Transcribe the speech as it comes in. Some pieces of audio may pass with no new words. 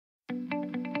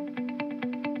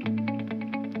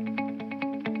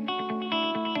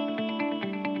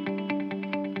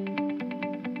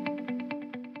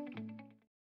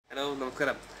Hello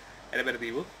നമസ്കാരം, എൻ്റെ പേര്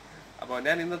ദീപു. അപ്പോൾ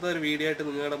ഞാൻ ഇന്നത്തെ ഒരു വീഡിയോ ആയിട്ട്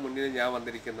നിങ്ങളുടെ മുന്നിൽ ഞാൻ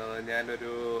വന്നിരിക്കുന്നത്, ഞാനൊരു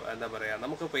എന്താ പറയുക,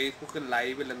 നമുക്ക് ഫേസ്ബുക്ക്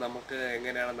ലൈവിൽ നമുക്ക്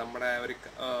എങ്ങനെയാണ് നമ്മുടെ ഒരു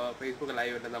ഫേസ്ബുക്ക്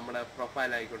ലൈവിൽ നമ്മുടെ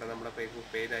പ്രൊഫൈൽ ആയിക്കോട്ടെ, നമ്മുടെ ഫേസ്ബുക്ക്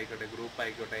പേജ് ആയിക്കോട്ടെ, ഗ്രൂപ്പ്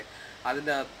ആയിക്കോട്ടെ,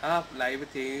 അതിൻ്റെ ആ ലൈവ്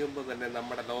ചെയ്യുമ്പോൾ തന്നെ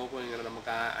നമ്മുടെ ലോഗോ ഇങ്ങനെ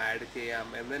നമുക്ക് ആഡ് ചെയ്യാം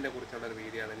എന്നതിനെ കുറിച്ചുള്ളൊരു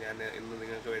വീഡിയോ ആണ് ഞാൻ ഇന്ന്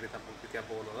നിങ്ങൾക്ക് വേണ്ടി സമർപ്പിക്കാൻ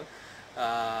പോകുന്നത്.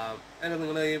 അതിന്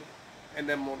നിങ്ങൾ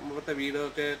എൻ്റെ മുമ്പത്തെ വീഡിയോ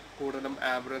ഒക്കെ കൂടുതലും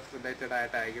ആംബുലൻസ് റിലേറ്റഡ്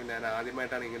ആയിട്ടായിരിക്കും. ഞാൻ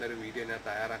ആദ്യമായിട്ടാണ് ഇങ്ങനെ ഒരു വീഡിയോ ഞാൻ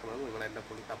തയ്യാറാക്കുന്നത്. നിങ്ങൾ എന്നെ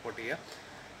ഫുൾ സപ്പോർട്ട് ചെയ്യുക.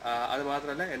 അത്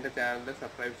മാത്രമല്ല, എൻ്റെ ചാനൽ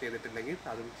സബ്സ്ക്രൈബ് ചെയ്തിട്ടില്ലെങ്കിൽ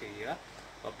അതും ചെയ്യുക.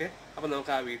 ഓക്കെ, അപ്പോൾ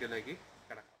നമുക്ക് ആ വീഡിയോയിലേക്ക്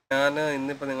കിടക്കാം. ഞാൻ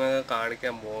ഇന്നിപ്പോൾ നിങ്ങൾക്ക്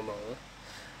കാണിക്കാൻ പോകുന്നത്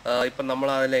ഇപ്പം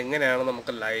നമ്മൾ അതിൽ എങ്ങനെയാണ്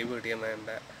നമുക്ക് ലൈവ്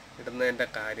ഇടുന്നതിൻ്റെ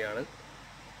കാര്യമാണ്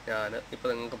ഞാൻ ഇപ്പോൾ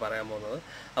നിങ്ങൾക്ക് പറയാൻ പോകുന്നത്.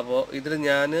 അപ്പോൾ ഇതിൽ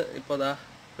ഞാൻ ഇപ്പോൾ ദാ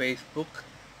ഫേസ്ബുക്ക്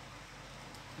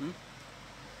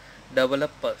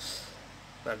ഡെവലപ്പേഴ്സ്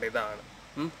ഇതാണ്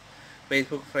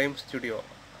ഫേസ്ബുക്ക് ഫ്രെയിം സ്റ്റുഡിയോ,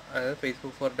 അതായത്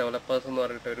ഫേസ്ബുക്ക് ഫോർ ഡെവലപ്പേഴ്സ് എന്ന്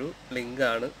പറഞ്ഞിട്ടൊരു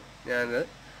ലിങ്കാണ് ഞാൻ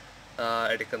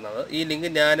എടുക്കുന്നത്. ഈ ലിങ്ക്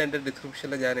ഞാൻ എൻ്റെ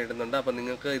ഡിസ്ക്രിപ്ഷനിൽ ഞാൻ ഇടുന്നുണ്ട്. അപ്പോൾ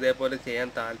നിങ്ങൾക്ക് ഇതേപോലെ ചെയ്യാൻ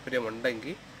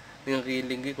താല്പര്യമുണ്ടെങ്കിൽ നിങ്ങൾക്ക് ഈ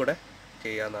ലിങ്കിൽ കൂടെ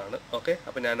ചെയ്യാവുന്നതാണ്. ഓക്കെ,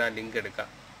 അപ്പോൾ ഞാൻ ആ ലിങ്ക് എടുക്കാം.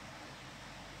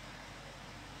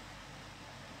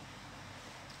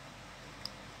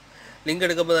 ലിങ്ക്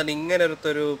എടുക്കുമ്പോൾ തന്നെ ഇങ്ങനെ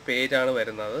ഒരു പേജാണ്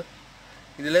വരുന്നത്.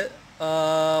 ഇതിൽ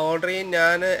ഓൾറെഡി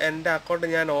ഞാൻ എൻ്റെ അക്കൗണ്ട്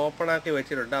ഞാൻ ഓപ്പൺ ആക്കി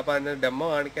വെച്ചിട്ടുണ്ട്. അപ്പോൾ അതിൻ്റെ ഡെമോ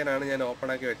കാണിക്കാനാണ് ഞാൻ ഓപ്പൺ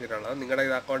ആക്കി വെച്ചിട്ടുള്ളത്. നിങ്ങളുടെ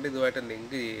ഇത് അക്കൗണ്ട് ഇതുമായിട്ട്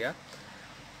ലിങ്ക് ചെയ്യുക.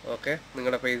 ഓക്കെ,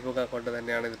 നിങ്ങളുടെ ഫേസ്ബുക്ക് അക്കൗണ്ട്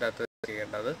തന്നെയാണ് ഇതിനകത്ത്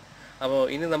ചെയ്യേണ്ടത്. അപ്പോൾ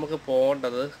ഇനി നമുക്ക്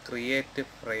പോകേണ്ടത് ക്രിയേറ്റ്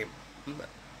ഫ്രെയിം,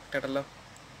 കേട്ടല്ലോ.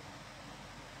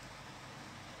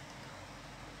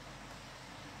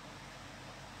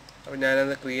 അപ്പോൾ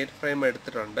ഞാനത് ക്രിയേറ്റ് ഫ്രെയിം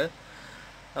എടുത്തിട്ടുണ്ട്.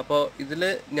 അപ്പോൾ ഇതിൽ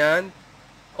ഞാൻ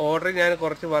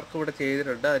കുറച്ച് വർക്ക് ഇവിടെ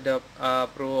ചെയ്തിട്ടുണ്ട്. അതിൻ്റെ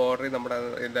അപ്രൂവ് ഓർഡർ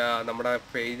നമ്മുടെ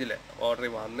പേജിൽ ഓർഡർ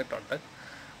വന്നിട്ടുണ്ട്.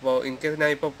 അപ്പോൾ ഇൻ കേസ്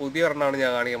ഞാൻ ഇപ്പോൾ പുതിയ ഒരെണ്ണമാണ്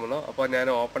ഞാൻ കാണിക്കാൻ പോകുന്നത്. അപ്പോൾ ഞാൻ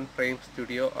ഓപ്പൺ ഫ്രെയിം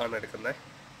സ്റ്റുഡിയോ ആണ് എടുക്കുന്നത്.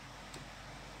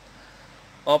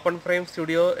 ഓപ്പൺ ഫ്രെയിം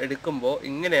സ്റ്റുഡിയോ എടുക്കുമ്പോൾ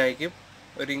ഇങ്ങനെ ആയിരിക്കും,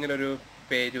 ഇങ്ങനൊരു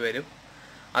പേജ് വരും.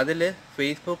 അതിൽ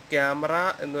ഫേസ്ബുക്ക് ക്യാമറ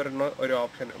എന്ന് പറയുന്ന ഒരു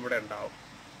ഓപ്ഷൻ ഇവിടെ ഉണ്ടാവും.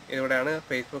 ഇവിടെയാണ്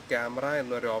ഫേസ്ബുക്ക് ക്യാമറ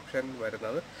എന്നൊരു ഓപ്ഷൻ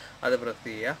വരുന്നത്. അത് പ്രസ്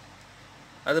ചെയ്യുക.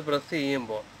 അത് പ്രസ്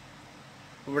ചെയ്യുമ്പോൾ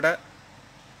ഇവിടെ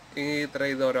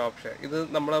ഇതൊരു ഓപ്ഷൻ, ഇത്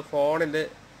നമ്മളെ ഫോണിൽ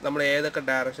നമ്മൾ ഏതൊക്കെ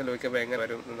ഡയറക്ഷനിൽ വയ്ക്കുമ്പോൾ എങ്ങനെ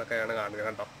വരും എന്നൊക്കെയാണ് കാണിക്കുക.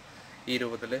 കേട്ടോ, ഈ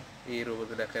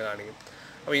രൂപത്തിലൊക്കെ കാണിക്കും.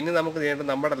 അപ്പോൾ ഇനി നമുക്ക് ചെയ്യേണ്ടത്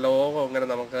നമ്മുടെ ലോഗോ ഇങ്ങനെ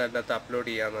നമുക്ക് അതിനകത്ത് അപ്ലോഡ്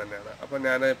ചെയ്യാമെന്ന് തന്നെയാണ്. അപ്പോൾ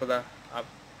ഞാൻ ഇപ്പോൾ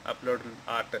അപ്ലോഡ്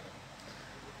ആർട്ട്,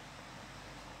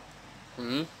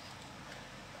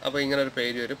 അപ്പോൾ ഇങ്ങനെ ഒരു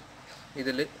പേജ് വരും.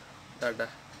 ഇതിൽ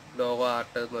ലോഗോ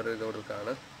ആർട്ട് എന്നൊരു ഇത്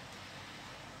കൊടുക്കുകയാണ്.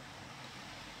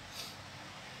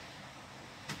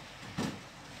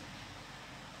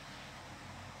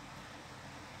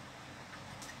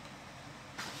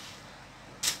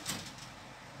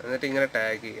 എന്നിട്ട് ഇങ്ങനെ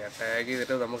ടാഗ് ചെയ്യുക. ടാഗ്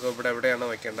ചെയ്തിട്ട് നമുക്ക് ഇവിടെ എവിടെയാണോ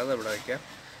വയ്ക്കേണ്ടത് ഇവിടെ വയ്ക്കാം.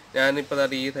 ഞാനിപ്പോൾ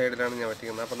ഈ സൈഡിലാണ് ഞാൻ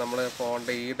വയ്ക്കുന്നത്. അപ്പോൾ നമ്മൾ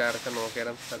ഫോണിൻ്റെ ഈ ഡയറക്ഷൻ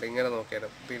നോക്കിയാലും ഇങ്ങനെ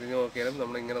നോക്കിയാലും തിരിഞ്ഞ് നോക്കിയാലും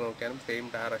നമ്മളിങ്ങനെ നോക്കിയാലും സെയിം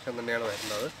ഡയറക്ഷൻ തന്നെയാണ്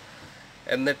വരുന്നത്.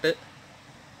 എന്നിട്ട്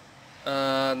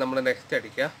നമ്മൾ നെക്സ്റ്റ്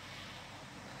അടിക്കുക.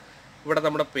 ഇവിടെ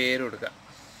നമ്മുടെ പേര് കൊടുക്കുക.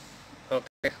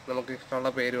 ഓക്കെ, നമുക്ക്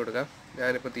ഇഷ്ടമുള്ള പേര് കൊടുക്കാം.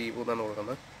 ഞാനിപ്പോൾ ദീപു എന്നാണ്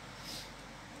കൊടുക്കുന്നത്.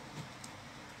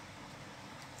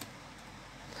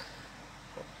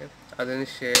 അതിന്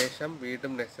ശേഷം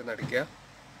വീണ്ടും നെക്സ്റ്റ് അടിക്കുക.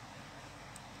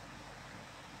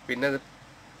 പിന്നെ അത്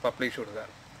പബ്ലിഷ് കൊടുക്കുക.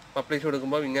 പബ്ലിഷ്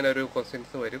കൊടുക്കുമ്പോൾ ഇങ്ങനെ ഒരു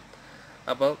ക്വസ്റ്റ്യൻസ് വരും.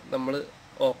 അപ്പോൾ നമ്മൾ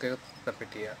ഓക്കെ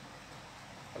സബ്മിറ്റ് ചെയ്യുക.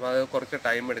 അപ്പോൾ അത് കുറച്ച്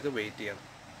ടൈം എടുത്ത് വെയിറ്റ് ചെയ്യണം.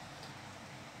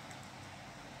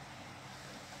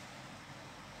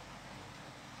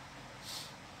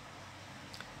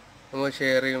 നമ്മൾ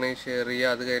ഷെയർ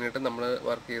ചെയ്യുക. അത് കഴിഞ്ഞിട്ട് നമ്മൾ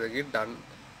വർക്ക് ചെയ്തെങ്കിൽ ഡൺ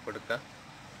കൊടുക്കുക.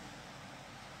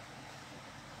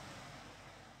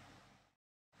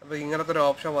 അപ്പോൾ ഇങ്ങനത്തെ ഒരു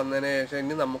ഓപ്ഷൻ വന്നതിന് ശേഷം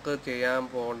ഇനി നമുക്ക് ചെയ്യാൻ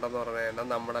പോകേണ്ടതെന്ന് പറഞ്ഞു കഴിഞ്ഞാൽ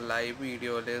നമ്മുടെ ലൈവ്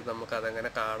വീഡിയോയിൽ നമുക്ക് അതെങ്ങനെ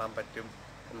കാണാൻ പറ്റും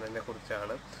എന്നതിനെ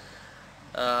കുറിച്ചാണ്.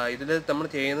 ഇതിൽ നമ്മൾ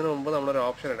ചെയ്യുന്നതിന് മുമ്പ് നമ്മളൊരു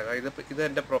ഓപ്ഷൻ എടുക്കുക. ഇത്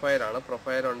എൻ്റെ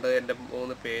പ്രൊഫൈലുണ്ട്, എൻ്റെ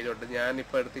 3 പേജുണ്ട്.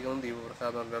 ഞാനിപ്പോൾ എടുത്തിരിക്കുന്നത്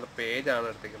ദീപുപ്രസാദ് എന്ന് പറഞ്ഞാൽ പേജാണ്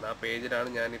എടുത്തിരിക്കുന്നത്. ആ പേജിലാണ്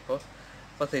ഞാനിപ്പോൾ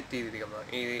സെറ്റ് ചെയ്തിരിക്കുന്നത്.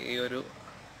 ഈ ഒരു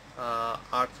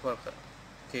ആർട്സ് വർക്ക്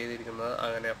ചെയ്തിരിക്കുന്നത്,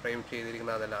 അങ്ങനെ ഫ്രെയിം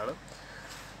ചെയ്തിരിക്കുന്നത് അതിലാണ്.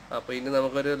 അപ്പോൾ ഇനി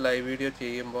നമുക്കൊരു ലൈവ് വീഡിയോ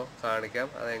ചെയ്യുമ്പോൾ കാണിക്കാം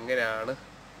അതെങ്ങനെയാണ്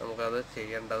നമുക്കത്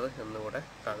ചെയ്യേണ്ടത് എന്നുകൂടെ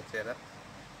കാണിച്ചു തരാം.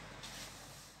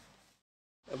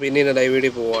 അപ്പോൾ ഇനി ലൈവ്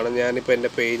വീഡിയോ പോവുകയാണ്. ഞാനിപ്പോൾ എൻ്റെ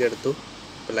പേജ് എടുത്തു.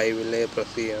 ഇപ്പോൾ ലൈവിൽ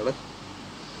പ്രസ് ചെയ്യുകയാണ്.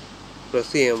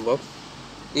 പ്രസ് ചെയ്യുമ്പോൾ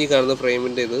ഈ കാണുന്ന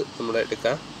ഫ്രെയിമിൻ്റെ ഇത് നമ്മൾ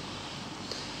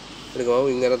എടുക്കുമ്പോൾ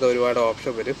ഇങ്ങനത്തെ ഒരുപാട്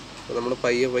ഓപ്ഷൻ വരും. അപ്പോൾ നമ്മൾ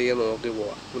പയ്യെ നോക്കി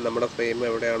പോവാം. നമ്മുടെ ഫ്രെയിം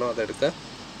എവിടെയാണോ അതെടുക്കുക.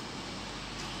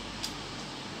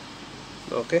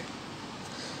 ഓക്കെ,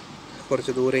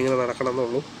 കുറച്ച് ദൂരം ഇങ്ങനെ നടക്കണം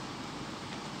എന്നുള്ളൂ.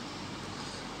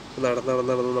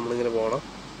 നടന്ന് നമ്മളിങ്ങനെ പോകണം.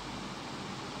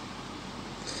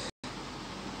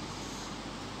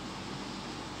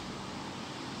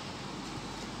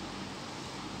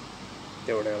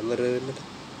 എവിടെയാണെന്നൊരു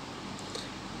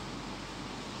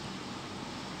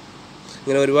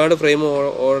ഇങ്ങനെ ഒരുപാട് ഫ്രെയിം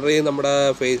ഓൾറെഡി നമ്മുടെ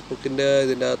ഫേസ്ബുക്കിൻ്റെ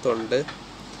ഇതിൻ്റെ അകത്തുണ്ട്.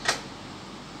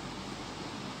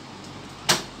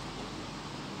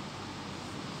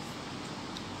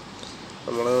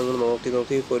 നമ്മളങ്ങനെ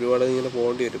നോക്കി ഒരുപാട് ഇങ്ങനെ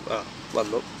പോകേണ്ടി വരും.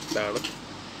 വന്നു, ഇതാണ്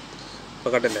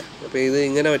ഇപ്പോൾ കണ്ടില്ലേ. അപ്പോൾ ഇത്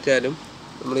ഇങ്ങനെ വെച്ചാലും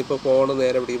നമ്മളിപ്പോൾ ഫോൺ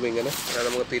നേരെ പിടിക്കുമ്പോൾ ഇങ്ങനെ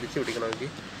നമുക്ക് തിരിച്ച് പിടിക്കണമെങ്കിൽ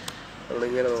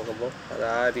നമ്മളിങ്ങനെ നോക്കുമ്പോൾ അത്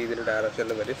ആ രീതിയിൽ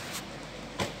ഡയറക്ഷനിൽ വരും.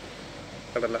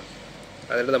 കണ്ടല്ലോ.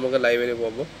 അതിൽ നമുക്ക് ലൈവിൽ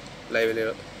പോകുമ്പോൾ ലൈവിൽ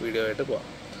വീഡിയോ ആയിട്ട് പോകാം.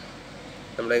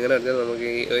 നമ്മളെങ്ങനെ വെച്ചാൽ നമുക്ക്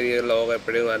ഈ ഒരു ലോകം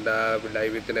എപ്പോഴും എൻ്റെ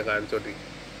ലൈവിൽ തന്നെ കാണിച്ചുകൊണ്ടിരിക്കും.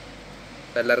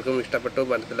 എല്ലാവർക്കും ഇഷ്ടപ്പെട്ടു,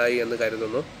 മനസ്സിലായി എന്ന്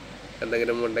കരുതുന്നു.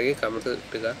 എന്തെങ്കിലും ഉണ്ടെങ്കിൽ കമൻറ്റ്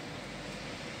ഇട്ടുക.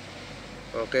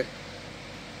 ഓക്കെ.